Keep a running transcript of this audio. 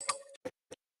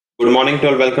Good morning to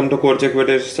all. Welcome to Coach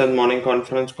Equities morning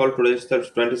conference call. Today is the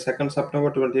 22nd September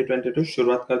 2022.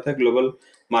 शुरुआत करते हैं global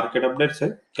market update से।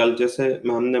 कल जैसे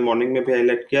हमने मॉर्निंग में भी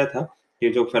हाईलाइट किया था कि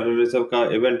जो फेडरल रिजर्व का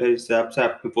इवेंट है, इस हिसाब से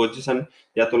आपकी पोजीशन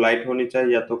या तो लाइट होनी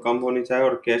चाहिए या तो कम होनी चाहिए,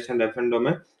 और कैश एंड एफ एंड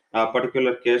में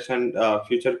particular cash and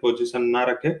future position ना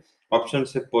रखे, ऑप्शन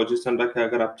से पोजीशन रखे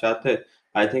अगर आप चाहते।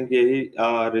 आई थिंक यही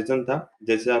रीजन था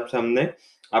जैसे आपसे हमने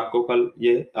आपको कल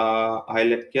ये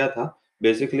हाईलाइट किया था।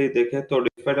 बेसिकली देखें तो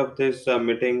डिस्पाइट ऑफ दिस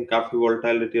मीटिंग काफी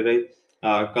वोलेटिलिटी रही।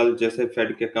 कल जैसे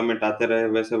फेड के कमेंट आते रहे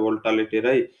वैसे वोलेटिलिटी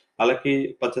रही। हालांकि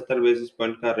 75 बेसिस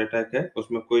पॉइंट का रेट हाइक है,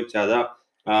 उसमें कोई ज्यादा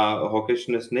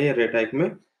हॉकिशनेस नहीं है रेट हाइक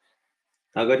में।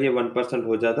 अगर ये 1%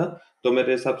 हो जाता तो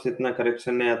मेरे हिसाब से इतना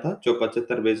करेक्शन नहीं आता जो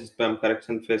 75 बेसिस पे हम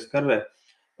करेक्शन फेस कर रहे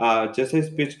हैं। जैसे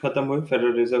स्पीच खत्म हुई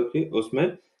फेडरल रिजर्व की, उसमें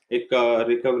एक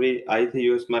रिकवरी आई थी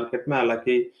यूएस मार्केट में।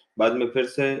 हालांकि बाद में फिर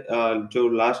से जो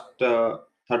लास्ट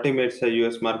 30 मिनट्स है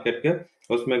यूएस मार्केट के,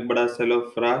 उसमें एक बड़ा सेल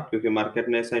ऑफ रहा, क्योंकि मार्केट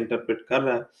ने ऐसा इंटरप्रेट कर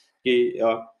रहा है कि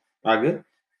आगे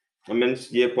मीन्स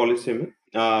ये पॉलिसी में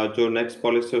जो नेक्स्ट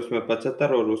पॉलिसी है उसमें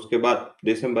 75, और उसके बाद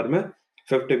दिसंबर में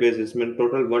 50 बेसिस में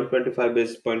टोटल 125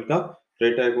 बेसिस पॉइंट का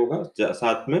रेट हाइक होगा।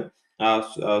 साथ में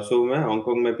सुबह में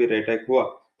हांगकांग में भी रेट हाइक हुआ,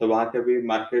 तो वहां के भी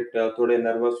मार्केट थोड़े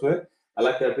नर्वस हुए।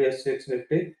 हालांकि अभी एससीएक्स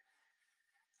निफ्टी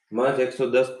महज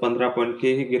 110-15 पॉइंट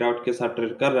की ही गिरावट के साथ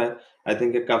ट्रेड कर रहा है। आई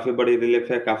थिंक ये काफी बड़ी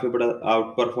रिलीफ है, काफी बड़ा आउट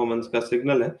परफॉर्मेंस का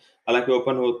सिग्नल है। हालांकि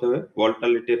ओपन होते हुए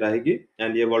वोलेटिलिटी रहेगी,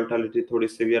 एंड ये वोलेटिलिटी थोड़ी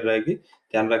सीवियर रहेगी।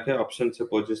 ध्यान रखें ऑप्शन से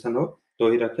पोजीशन हो तो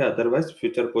ही रखें, अदरवाइज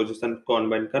फ्यूचर पोजीशन को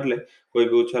अनवाइंड कर ले। कोई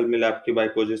भी उछल मिले आपकी बाई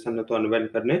पोजीशन है तो अनवाइंड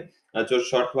करने। जो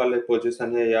शॉर्ट वाले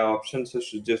पोजीशन है या ऑप्शन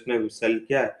से जिसने सेल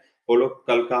किया है, वो लोग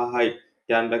कल का हाई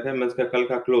ध्यान रखें, मैं इसका कल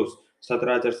का क्लोज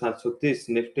 17,730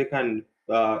 निफ्टी का,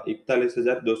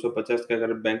 41,250 का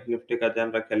अगर बैंक निफ्टी का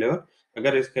ध्यान रखे लेवल,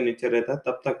 अगर इसके नीचे रहता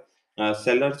तब तक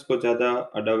सेलर्स को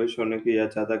ज्यादा डविश होने की या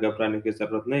ज्यादा घबराने की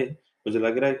जरूरत नहीं है। मुझे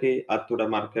लग रहा है कि आज थोड़ा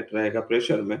मार्केट रहेगा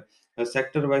प्रेशर में।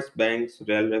 Sector wise banks,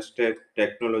 real estate,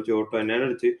 technology, auto and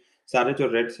energy, सारे जो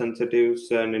rate sensitive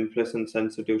and inflation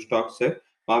sensitive stocks है,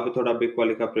 वहां पे थोड़ा बिग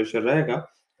वाली का प्रेशर रहेगा।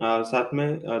 साथ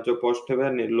में जो पॉजिटिव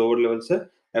है लोअर लेवल से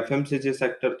एफएमसीजी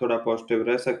सेक्टर थोड़ा पॉजिटिव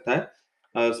रह सकता है।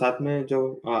 साथ में जो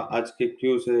आज की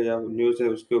क्यूज है या न्यूज है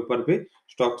उसके ऊपर भी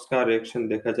स्टॉक्स का रिएक्शन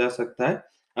देखा जा सकता है।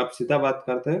 अब सीधा बात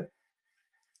करते हैं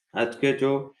आज के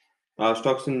जो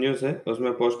स्टॉक्स इन न्यूज है,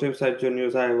 उसमें पॉजिटिव साइड जो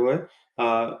न्यूज आए हुए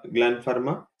Gland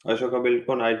Pharma, Ashoka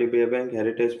Buildcon, IDBI bank,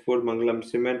 Heritage Food, Mangalam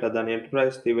Cement, Adani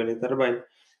Enterprise, Triveni Turbine,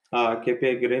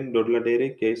 KPI Green, Dodla Dairy,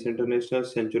 KEC International,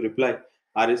 Century Ply,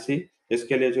 REC.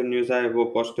 इसके लिए जो न्यूज आए वो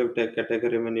पॉजिटिव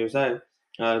कैटेगरी में न्यूज आए।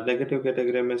 नेगेटिव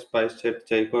कैटेगरी में स्पाइस जेट,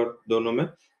 जयकोर, दोनों में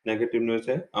नेगेटिव न्यूज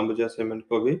है। अंबुजा सीमेंट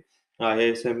को भी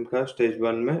एएसएम का स्टेज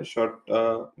 1 में शॉर्ट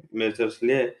मेजर्स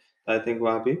लिए। आई थिंक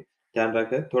वहां भी ध्यान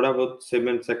रखें। थोड़ा बहुत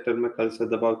सीमेंट सेक्टर में कल से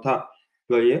दबाव था,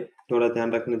 तो ये थोड़ा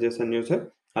ध्यान रखने जैसा न्यूज है।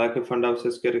 हालांकि फंड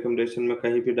हाउसेस के रिकमेंडेशन में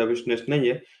कहीं भी डविशनेस नहीं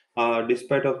है।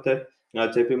 Despite of that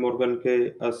JP Morgan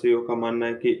के सीईओ का मानना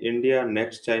है कि इंडिया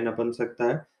नेक्स्ट चाइना बन सकता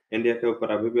है। इंडिया के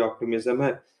ऊपर अभी भी ऑप्टिमिज्म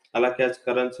है। हालांकि आज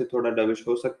करेंसी थोड़ा डविश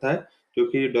हो सकता है,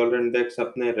 क्योंकि डॉलर इंडेक्स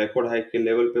अपने रिकॉर्ड हाई के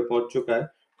लेवल पे पहुंच चुका है।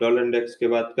 डॉलर इंडेक्स की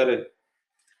बात करें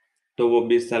तो वो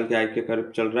 20 साल के हाई के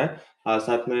करीब चल रहा है।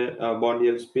 साथ में बॉन्ड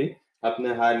यील्ड्स भी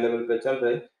अपने हाई लेवल पे चल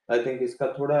रहे हैं। आई थिंक इसका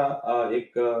थोड़ा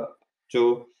एक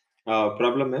जो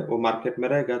प्रॉब्लम है वो मार्केट में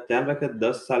रहेगा। ध्यान रखें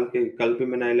 10 साल के, कल भी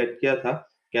मैंने हाईलाइट किया था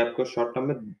कि आपको शॉर्ट टर्म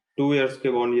में 2 इयर्स के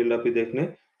बॉन्ड यील्ड अभी देखने,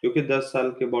 क्योंकि 10 साल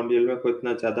के बॉन्ड यील्ड में कोई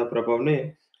इतना ज्यादा प्रभाव नहीं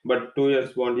है, but 2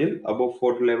 years bond yield above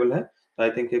 4 level है। तो आई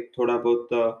थिंक एक थोड़ा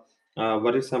बहुत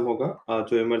वरीसम होगा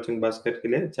जो इमर्जिंग बास्केट के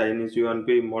लिए। चाइनीज युआन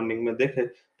भी मॉर्निंग में देखे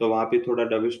तो वहां भी थोड़ा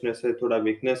डविशनेस है, थोड़ा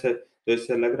वीकनेस है, तो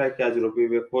इससे लग रहा है कि आज रूपी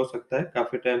वेव हो सकता है।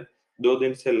 काफी टाइम 2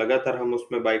 दिन से लगातार हम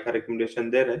उसमें बाय का रिकमेंडेशन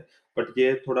दे रहे हैं, बट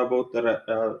ये थोड़ा बहुत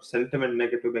सेंटिमेंट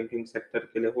नेगेटिव बैंकिंग सेक्टर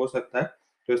के लिए हो सकता है।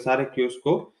 तो ये सारे क्यूज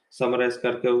को समराइज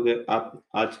करके हुए आप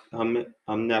आज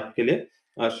हमने आपके लिए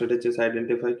स्ट्रेटेजीज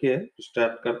आइडेंटिफाई किए।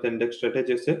 स्टार्ट करते हैं इंडेक्स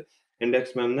स्ट्रेटेजी से।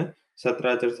 इंडेक्स में हमने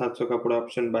 17,700 का पूरा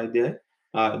ऑप्शन बाय दिया है,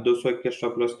 221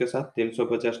 स्टॉप लॉस के साथ,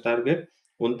 350 टारगेट।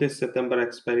 29 सितंबर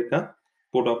एक्सपायरी का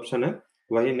पुट ऑप्शन है।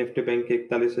 वही निफ्टी बैंक के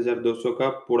 41,200 का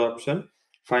पुट ऑप्शन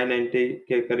 590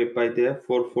 के करीब पाई दिया है,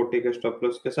 440 के स्टॉप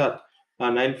लॉस के साथ।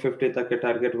 950 तक के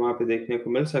टारगेट वहां पे देखने को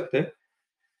मिल सकते हैं।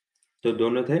 तो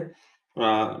दोनों थे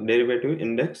डेरिवेटिव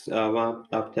इंडेक्स, वहां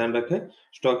आप ध्यान रखें।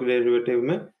 स्टॉक डेरिवेटिव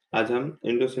में आज हम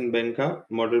इंडोसिंड बैंक का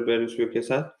मॉडल बेयरिश व्यू के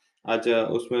साथ, आज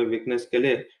उसमें वीकनेस के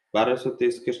लिए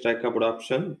 1230 के स्ट्राइक का बड़ा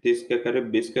ऑप्शन, 30 के करीब,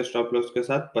 20 के स्टॉप लॉस के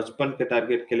साथ, 55 के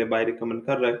टारगेट के लिए बाय रिकमेंड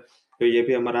कर रहा है। तो ये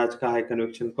भी हमारा आज का हाई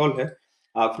कन्विक्शन कॉल है।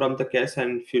 From the cash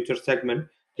and future segment,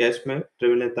 cash में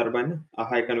ट्रिवेलियन turbine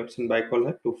high conviction bye call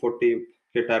है 240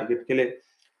 के टारगेट के लिए।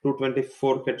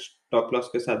 224 के स्टॉप लॉस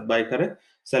के साथ बाय करें।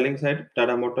 Selling side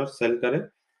Tata Motors sell करें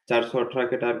 418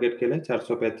 के टारगेट के लिए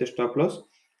 435 स्टॉप लॉस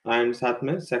एंड साथ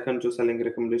में सेकंड जो सेलिंग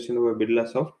रिकमेंडेशन है वो बिरला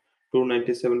सॉफ्ट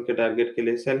 297 के टारगेट के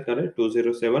लिए सेल करें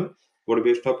 207 वुड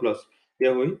बी स्टॉप लॉस। ये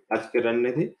हुई आज की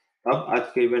रणनीति। अब आज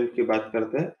के इवेंट की बात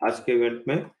करते हैं। आज के इवेंट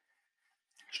में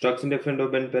स्टॉक्स इन डिफरेंट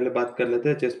ओवन पहले बात कर लेते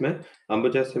हैं जिसमें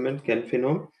Ambuja Cement, Can Fin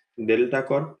Home, Delta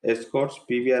Corp, Escorts,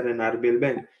 PVR and RBL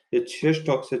bank ये 6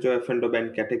 स्टॉक्स है जो एफ एंड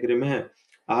बैंक कैटेगरी में है।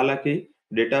 हालांकि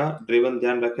डेटा ड्रिवन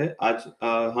ध्यान रखें। आज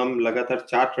हम लगातार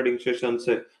 4 ट्रेडिंग सेशन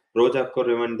से रोज आपको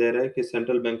रिमाइंड दे रहे हैं कि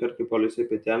सेंट्रल बैंकर की पॉलिसी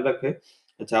पे ध्यान रखें।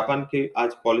 जापान की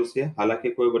आज पॉलिसी है, हालांकि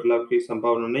कोई बदलाव की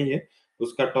संभावना नहीं है।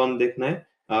 उसका टोन देखना है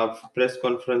प्रेस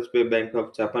कॉन्फ्रेंस पे बैंक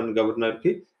ऑफ जापान गवर्नर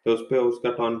की, तो उस पे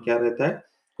उसका टोन क्या रहता है,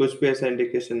 कुछ भी ऐसा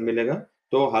इंडिकेशन मिलेगा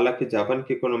तो हालांकि जापान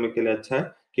की इकोनॉमी के लिए अच्छा है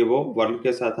कि वो वर्ल्ड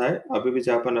के साथ आए। अभी भी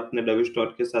जापान अपने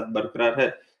डविस्टोन के साथ बरकरार है,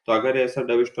 तो अगर ऐसा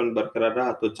डविस्टोन बरकरार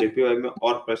रहा तो जेपीवाई में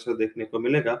और प्रेशर देखने को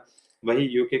मिलेगा। वही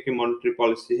यूके की मॉनेटरी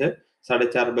पॉलिसी है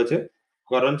 4:30 बजे,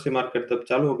 करेंसी मार्केट तब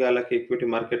चालू हो गया, हालांकि इक्विटी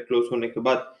मार्केट क्लोज होने के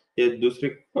बाद ये दूसरी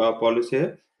पॉलिसी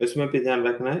है, इसमें भी ध्यान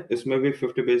रखना है। इसमें भी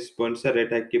 50 बेसिस पॉइंट से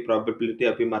रेट हाइक की प्रोबेबिलिटी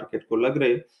अभी मार्केट को लग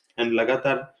रही है एंड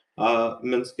लगातार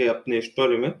मींस के अपने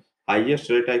स्टोरी में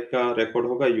हाईएस्ट रेट हाइक का रिकॉर्ड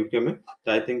होगा यूके में,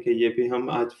 तो आई थिंक ये भी हम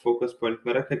आज फोकस पॉइंट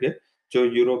में रखेंगे। जो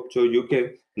यूरोप जो यूके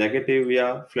नेगेटिव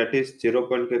या फ्लैटिश 0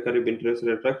 पॉइंट के करीब इंटरेस्ट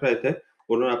रेट रख रहे थे,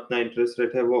 उन्होंने अपना इंटरेस्ट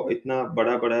रेट है वो इतना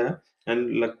बड़ा बढ़ाया एंड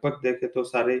लगभग देखे तो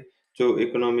सारे जो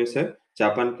इकोनॉमीज है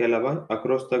जापान के अलावा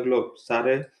अक्रॉस द ग्लोब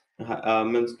सारे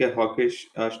मींस के हॉकिश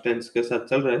स्टेंस के साथ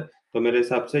चल रहे हैं। तो मेरे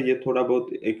हिसाब से ये थोड़ा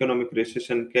बहुत इकोनॉमिक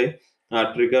रिसेशन के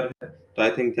ट्रिगर है, तो आई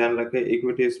थिंक ध्यान रखें।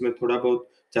 इक्विटीज में थोड़ा बहुत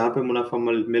जहाँ पे मुनाफा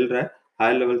मिल रहा है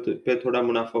हाई लेवल पे थोड़ा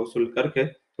मुनाफा वसूल करके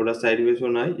थोड़ा साइडवेज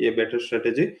होना है, ये बेटर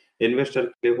स्ट्रेटेजी इन्वेस्टर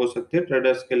के लिए हो सकती है।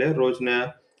 ट्रेडर्स के लिए रोज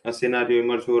नया सिनेरियो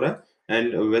इमर्ज हो रहा है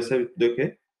एंड वैसे देखें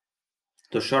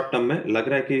तो शॉर्ट टर्म में लग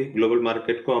रहा है कि ग्लोबल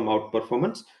मार्केट को हम आउट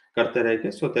परफॉर्मेंस करते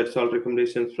रहेंगे। So that's all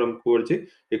recommendations from Kuerji,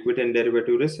 Equity and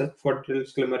Derivative Research. For detailed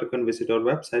disclaimer, you can visit our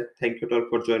website. Thank you all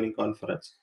for joining conference.